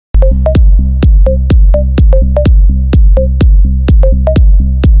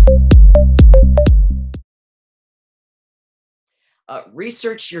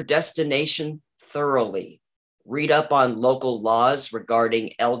Research your destination thoroughly. Read up on local laws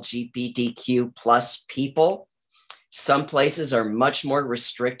regarding LGBTQ plus people. Some places are much more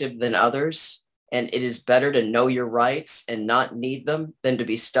restrictive than others, and it is better to know your rights and not need them than to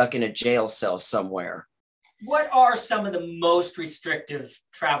be stuck in a jail cell somewhere. What are some of the most restrictive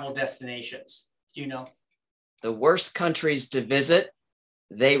travel destinations? Do you know? The worst countries to visit,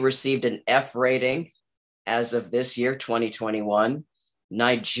 they received an F rating as of this year, 2021.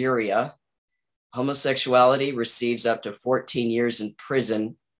 Nigeria. Homosexuality receives up to 14 years in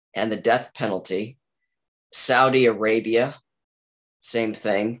prison and the death penalty. Saudi Arabia, same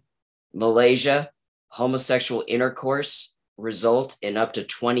thing. Malaysia, homosexual intercourse result in up to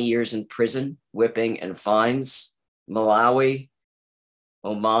 20 years in prison, whipping, and fines. Malawi,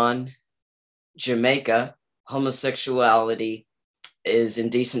 Oman, Jamaica, homosexuality is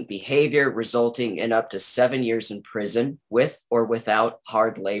indecent behavior, resulting in up to 7 years in prison with or without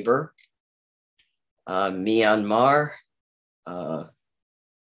hard labor. Myanmar,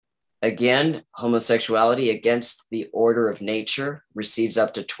 again, homosexuality against the order of nature receives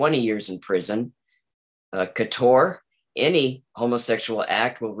up to 20 years in prison. Qatar, any homosexual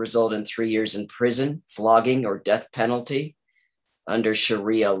act will result in 3 years in prison, flogging, or death penalty under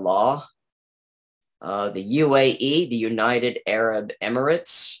Sharia law. The UAE, the United Arab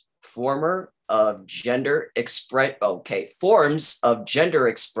Emirates, forms of gender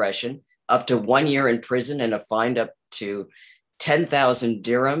expression, up to 1 year in prison and a fine up to 10,000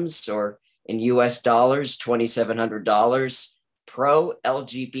 dirhams, or in US dollars, $2,700.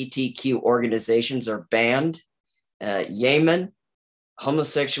 Pro-LGBTQ organizations are banned. Yemen,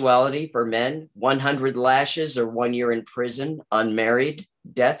 homosexuality for men, 100 lashes or 1 year in prison, unmarried,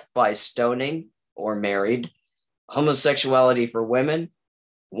 death by stoning or married. Homosexuality for women,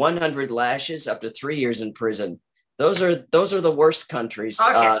 100 lashes up to 3 years in prison. Those are the worst countries.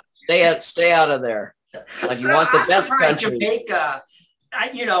 Okay. Stay out of there. You want the best countries. Jamaica,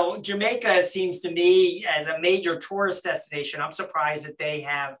 Jamaica seems to me as a major tourist destination. I'm surprised that they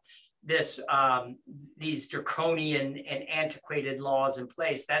have these draconian and antiquated laws in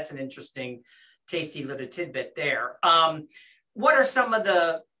place. That's an interesting, tasty little tidbit there. What are some of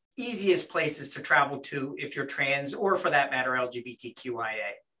the easiest places to travel to if you're trans, or for that matter,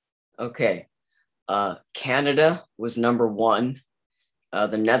 LGBTQIA? Okay. Canada was number one.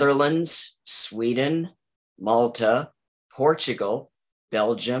 The Netherlands, Sweden, Malta, Portugal,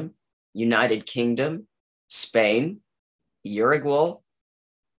 Belgium, United Kingdom, Spain, Uruguay,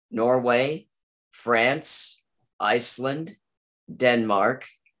 Norway, France, Iceland, Denmark,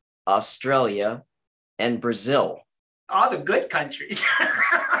 Australia, and Brazil. All the good countries.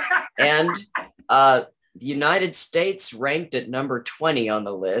 And the United States ranked at number 20 on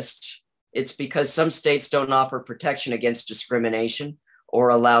the list. It's because some states don't offer protection against discrimination or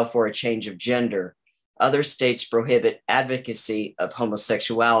allow for a change of gender. Other states prohibit advocacy of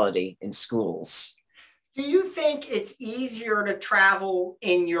homosexuality in schools. Do you think it's easier to travel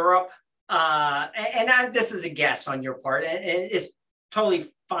in Europe? This is a guess on your part, and it's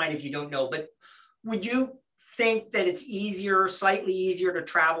totally fine if you don't know, but would you think that it's slightly easier to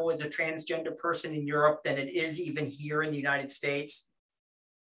travel as a transgender person in Europe than it is even here in the United States?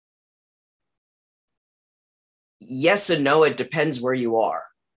 Yes and no, it depends where you are.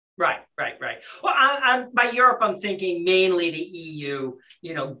 Right. Well, by Europe, I'm thinking mainly the EU,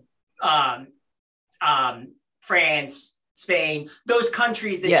 France, Spain, those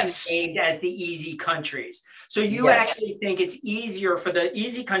countries that you named as the easy countries. So you actually think it's easier for the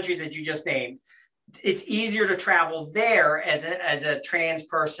easy countries that you just named, it's easier to travel there as a trans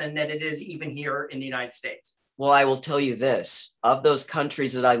person than it is even here in the United States? Well, I will tell you this. Of those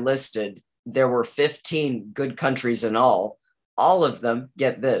countries that I listed, there were 15 good countries in all. All of them,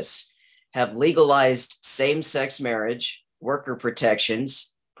 get this, have legalized same-sex marriage, worker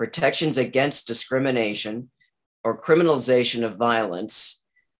protections, protections against discrimination or criminalization of violence,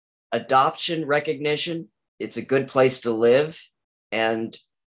 adoption recognition, it's a good place to live, and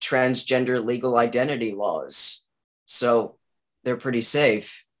transgender legal identity laws. So they're pretty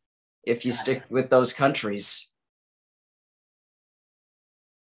safe if you stick with those countries.